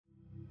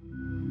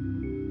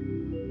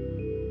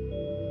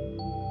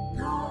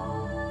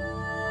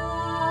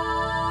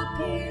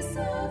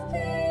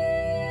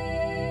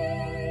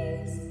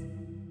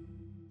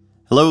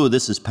Hello,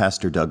 this is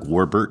Pastor Doug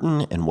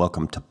Warburton, and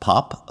welcome to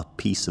Pop, A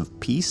Piece of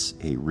Peace,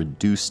 a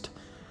reduced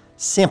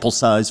sample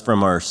size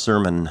from our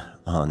sermon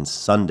on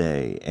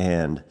Sunday.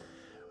 And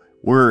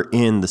we're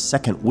in the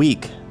second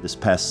week, this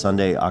past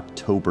Sunday,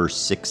 October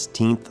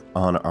 16th,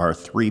 on our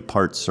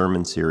three-part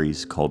sermon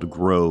series called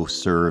Grow,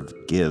 Serve,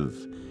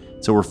 Give.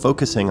 So we're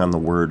focusing on the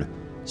word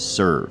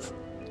serve.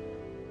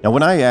 Now,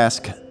 when I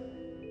ask,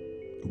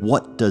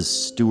 what does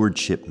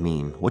stewardship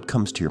mean? What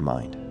comes to your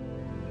mind?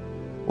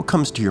 What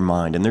comes to your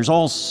mind? And there's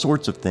all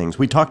sorts of things.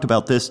 We talked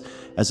about this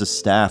as a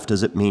staff.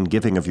 Does it mean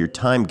giving of your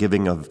time,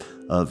 giving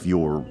of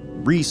your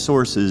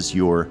resources,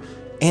 your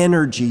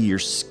energy, your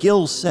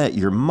skill set,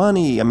 your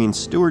money? I mean,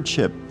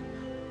 stewardship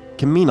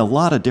can mean a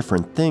lot of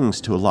different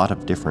things to a lot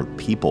of different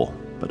people.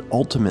 But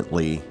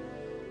ultimately,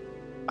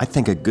 I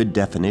think a good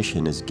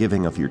definition is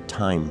giving of your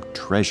time,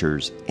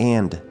 treasures,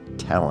 and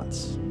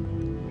talents.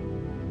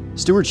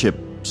 Stewardship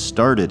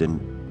started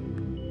in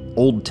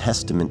Old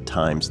Testament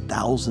times,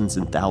 thousands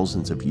and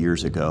thousands of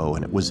years ago,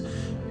 and it was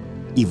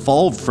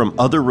evolved from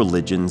other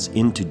religions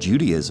into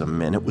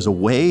Judaism, and it was a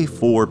way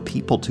for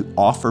people to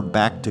offer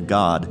back to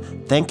God,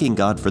 thanking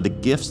God for the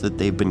gifts that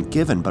they've been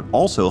given, but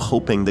also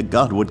hoping that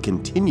God would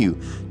continue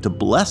to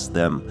bless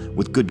them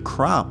with good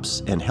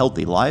crops and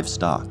healthy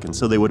livestock. And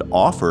so they would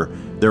offer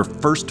their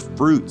first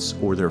fruits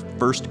or their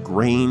first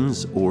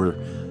grains or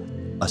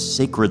a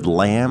sacred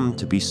lamb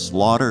to be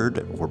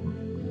slaughtered or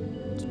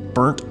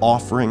burnt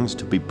offerings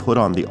to be put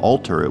on the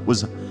altar. It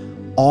was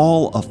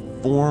all a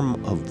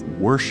form of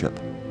worship.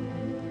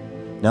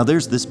 Now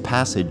there's this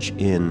passage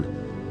in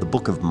the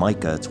book of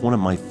Micah. It's one of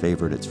my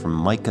favorite. It's from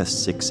Micah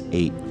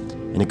 6:8,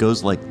 and it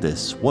goes like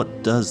this: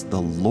 "What does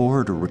the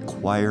Lord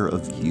require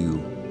of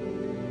you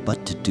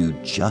but to do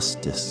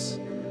justice,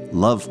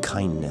 love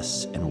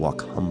kindness, and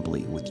walk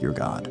humbly with your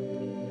God?"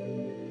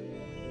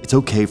 It's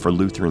okay for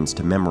Lutherans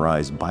to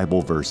memorize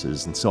Bible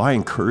verses, and so I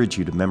encourage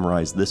you to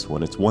memorize this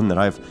one. It's one that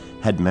I've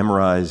had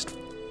memorized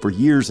for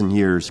years and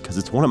years because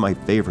it's one of my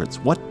favorites.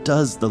 What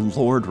does the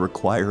Lord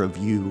require of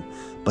you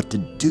but to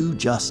do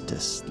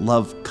justice,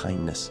 love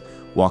kindness,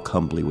 walk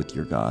humbly with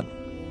your God?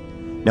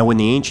 Now, when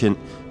the ancient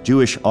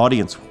Jewish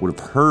audience would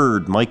have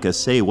heard Micah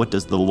say, "What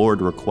does the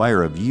Lord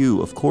require of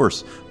you?" Of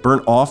course,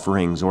 burnt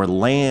offerings or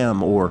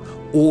lamb or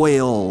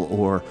oil,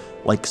 or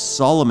like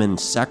Solomon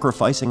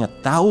sacrificing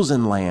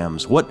 1,000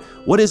 lambs. What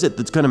is it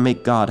that's going to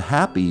make God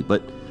happy?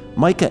 But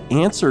Micah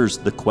answers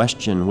the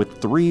question with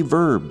 3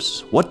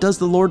 verbs. What does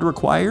the Lord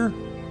require?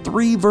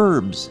 3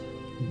 verbs.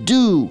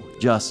 Do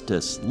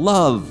justice,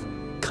 love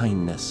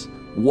kindness,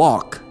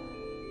 walk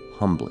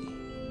humbly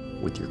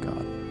with your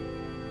God.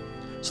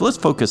 So let's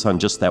focus on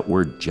just that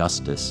word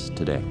justice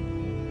today.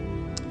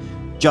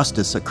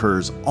 Justice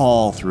occurs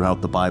all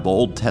throughout the Bible,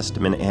 Old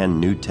Testament and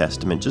New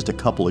Testament. Just a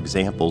couple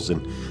examples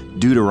in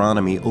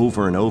Deuteronomy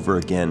over and over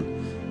again.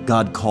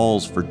 God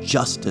calls for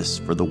justice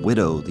for the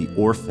widow, the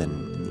orphan,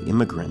 and the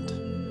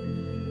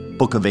immigrant.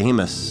 Book of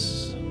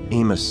Amos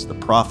the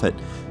prophet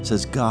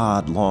says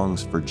God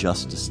longs for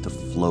justice to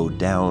flow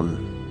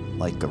down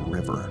like a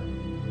river.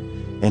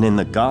 And in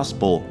the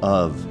Gospel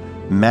of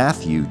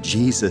Matthew,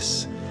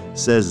 Jesus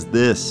says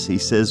this. He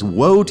says,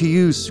 "Woe to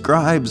you,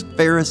 scribes,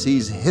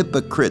 Pharisees,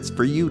 hypocrites,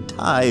 for you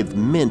tithe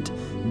mint,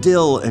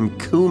 dill, and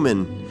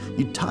cumin.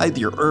 You tithe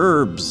your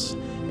herbs,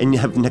 and you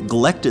have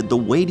neglected the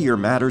weightier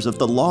matters of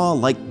the law,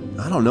 like,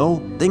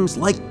 things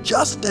like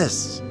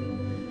justice."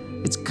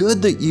 It's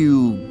good that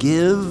you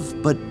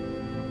give, but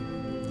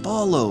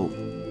follow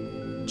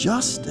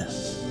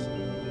justice.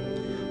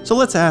 So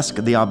let's ask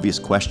the obvious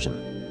question.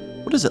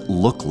 What does it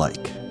look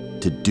like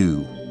to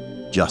do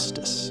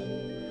justice?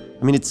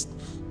 I mean, it's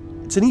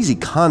an easy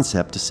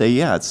concept to say,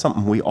 yeah, it's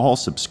something we all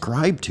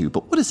subscribe to,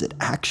 but what does it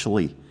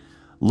actually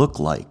look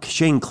like?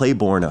 Shane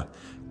Claiborne, a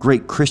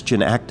great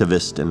Christian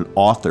activist and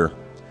author,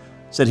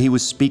 said he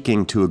was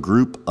speaking to a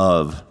group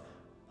of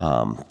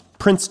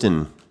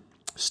Princeton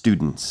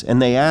students, and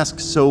they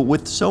asked, so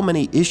with so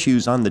many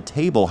issues on the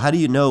table, how do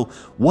you know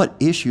what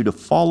issue to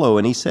follow?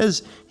 And he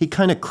says he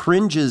kind of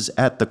cringes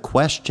at the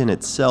question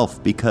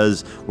itself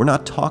because we're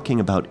not talking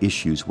about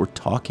issues, we're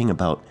talking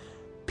about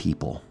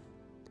people.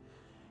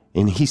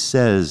 And he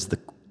says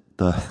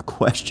the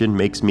question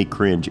makes me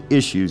cringe.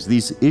 Issues.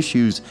 These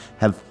issues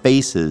have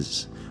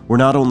faces. We're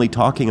not only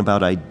talking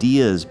about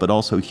ideas, but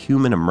also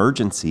human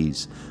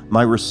emergencies.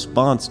 My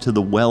response to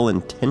the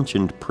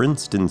well-intentioned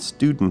Princeton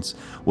students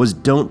was,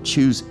 don't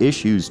choose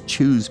issues,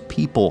 choose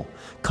people.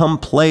 Come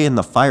play in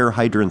the fire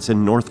hydrants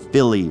in North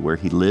Philly, where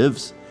he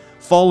lives.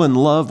 Fall in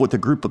love with a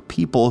group of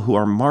people who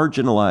are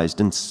marginalized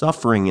and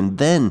suffering, and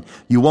then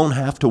you won't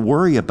have to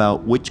worry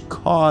about which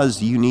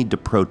cause you need to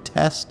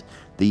protest.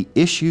 The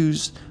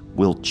issues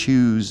will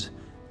choose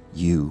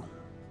you.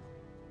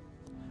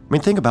 I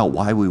mean, think about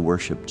why we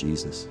worship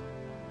Jesus.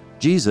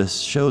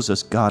 Jesus shows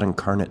us God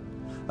incarnate,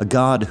 a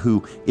God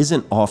who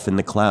isn't off in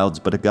the clouds,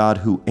 but a God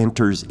who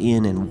enters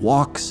in and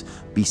walks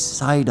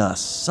beside us,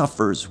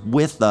 suffers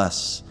with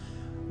us,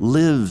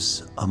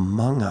 lives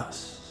among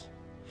us.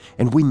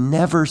 And we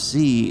never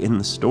see in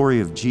the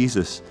story of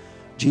Jesus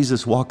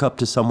Jesus walk up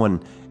to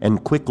someone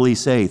and quickly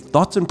say,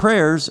 "Thoughts and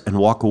prayers," and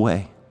walk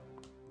away.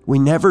 We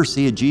never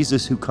see a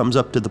Jesus who comes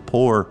up to the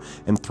poor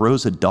and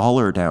throws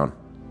 $1 down.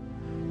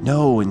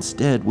 No,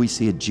 instead, we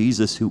see a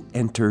Jesus who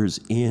enters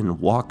in,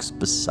 walks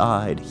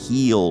beside,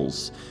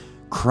 heals,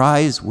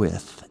 cries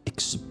with,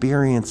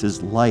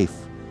 experiences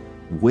life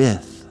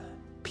with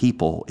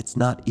people. It's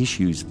not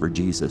issues for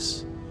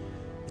Jesus,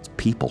 it's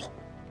people.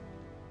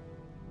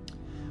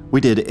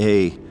 We did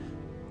a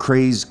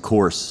Craze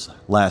course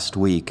last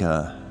week,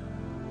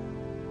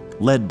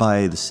 led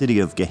by the city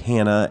of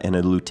Gahanna and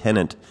a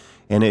lieutenant,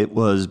 and it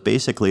was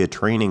basically a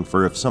training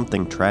for if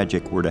something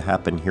tragic were to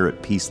happen here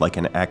at Peace, like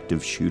an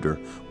active shooter.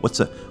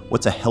 What's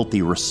a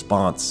healthy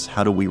response?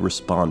 How do we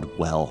respond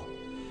well?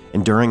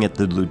 And during it,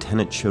 the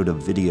lieutenant showed a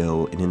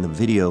video, and in the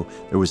video,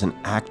 there was an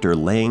actor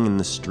laying in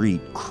the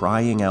street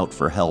crying out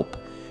for help.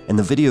 And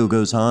the video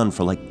goes on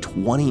for like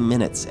 20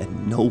 minutes,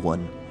 and no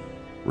one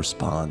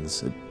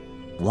responds. At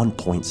one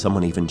point,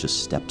 someone even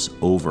just steps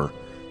over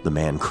the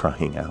man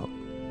crying out.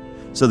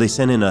 So they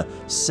sent in a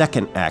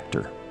second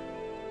actor,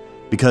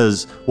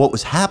 because what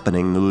was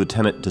happening, the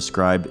lieutenant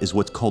described, is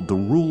what's called the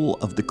rule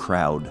of the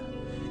crowd.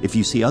 If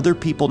you see other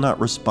people not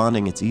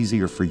responding, it's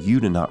easier for you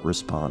to not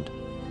respond.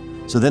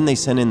 So then they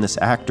sent in this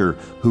actor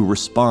who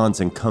responds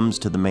and comes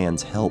to the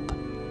man's help.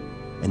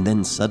 And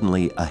then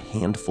suddenly a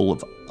handful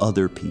of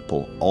other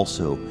people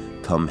also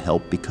come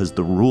help, because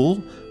the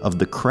rule of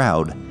the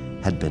crowd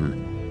had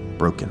been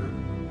broken.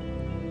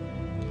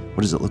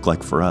 What does it look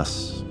like for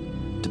us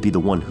to be the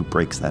one who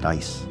breaks that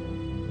ice?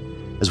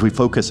 As we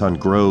focus on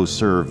grow,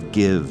 serve,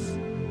 give,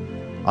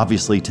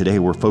 obviously today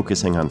we're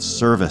focusing on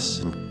service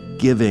and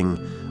giving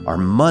our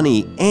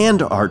money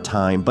and our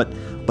time, but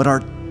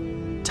our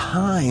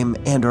time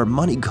and our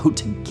money go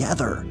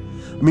together.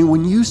 I mean,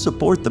 when you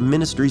support the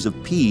ministries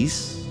of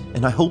Peace,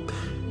 and I hope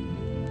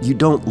you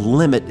don't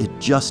limit it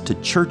just to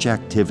church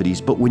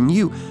activities, but when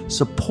you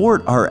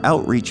support our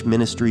outreach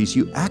ministries,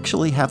 you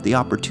actually have the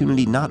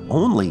opportunity not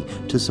only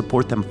to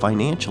support them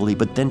financially,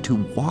 but then to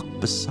walk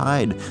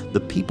beside the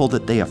people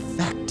that they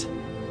affect.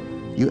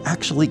 You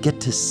actually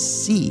get to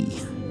see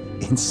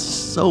in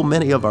so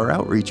many of our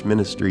outreach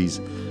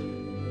ministries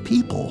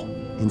people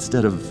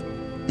instead of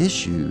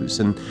issues.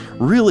 And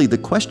really the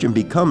question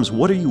becomes,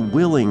 what are you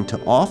willing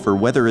to offer,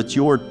 whether it's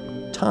your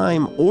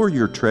time or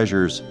your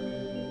treasures,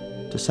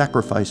 to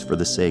sacrifice for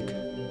the sake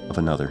of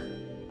another?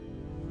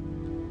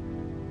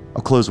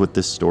 I'll close with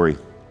this story.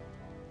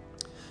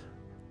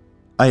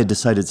 I had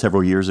decided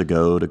several years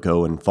ago to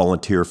go and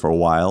volunteer for a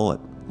while at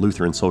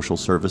Lutheran Social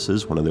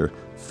Services, one of their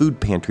food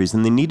pantries,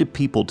 and they needed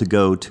people to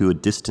go to a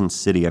distant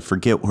city. I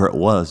forget where it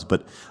was,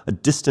 but a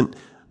distant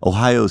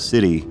Ohio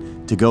city,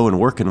 to go and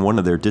work in one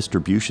of their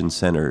distribution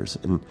centers.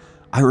 And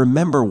I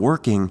remember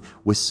working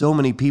with so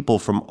many people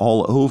from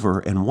all over,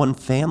 and one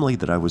family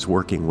that I was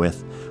working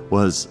with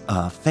was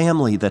a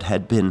family that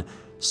had been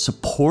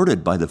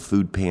supported by the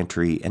food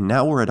pantry, and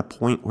now we're at a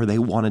point where they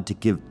wanted to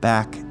give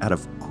back out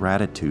of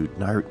gratitude.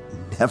 And I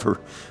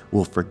never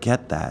will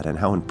forget that and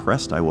how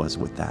impressed I was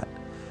with that.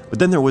 But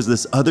then there was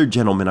this other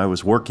gentleman I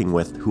was working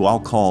with who I'll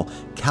call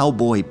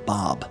Cowboy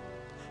Bob.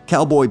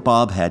 Cowboy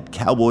Bob had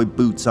cowboy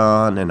boots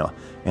on and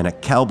a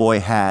cowboy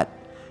hat,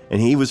 and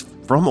he was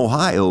from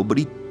Ohio, but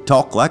he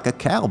talk like a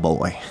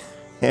cowboy.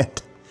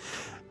 And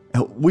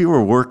we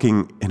were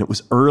working, and it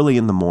was early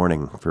in the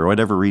morning. For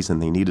whatever reason,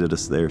 they needed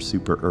us there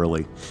super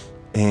early.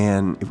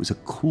 And it was a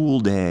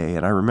cool day.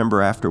 And I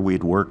remember after we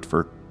had worked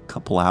for a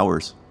couple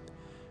hours,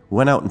 we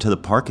went out into the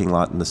parking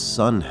lot, and the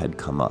sun had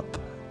come up.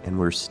 And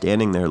we're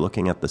standing there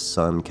looking at the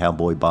sun,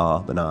 Cowboy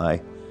Bob and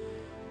I.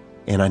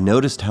 And I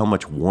noticed how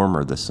much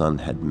warmer the sun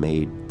had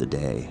made the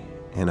day.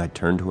 And I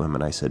turned to him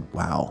and I said,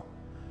 "Wow,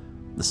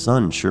 the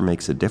sun sure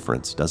makes a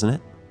difference, doesn't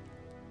it?"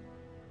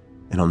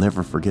 And I'll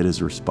never forget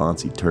his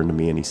response. He turned to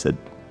me and he said,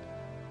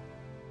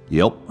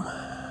 "Yep,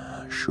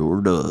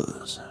 sure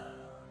does.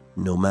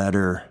 No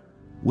matter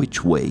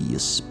which way you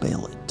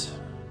spell it."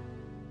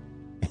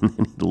 And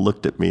then he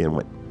looked at me and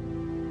went,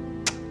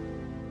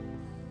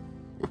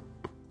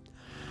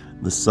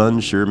 "The sun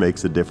sure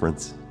makes a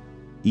difference.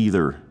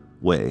 Either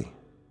way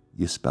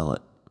you spell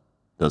it,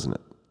 doesn't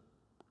it?"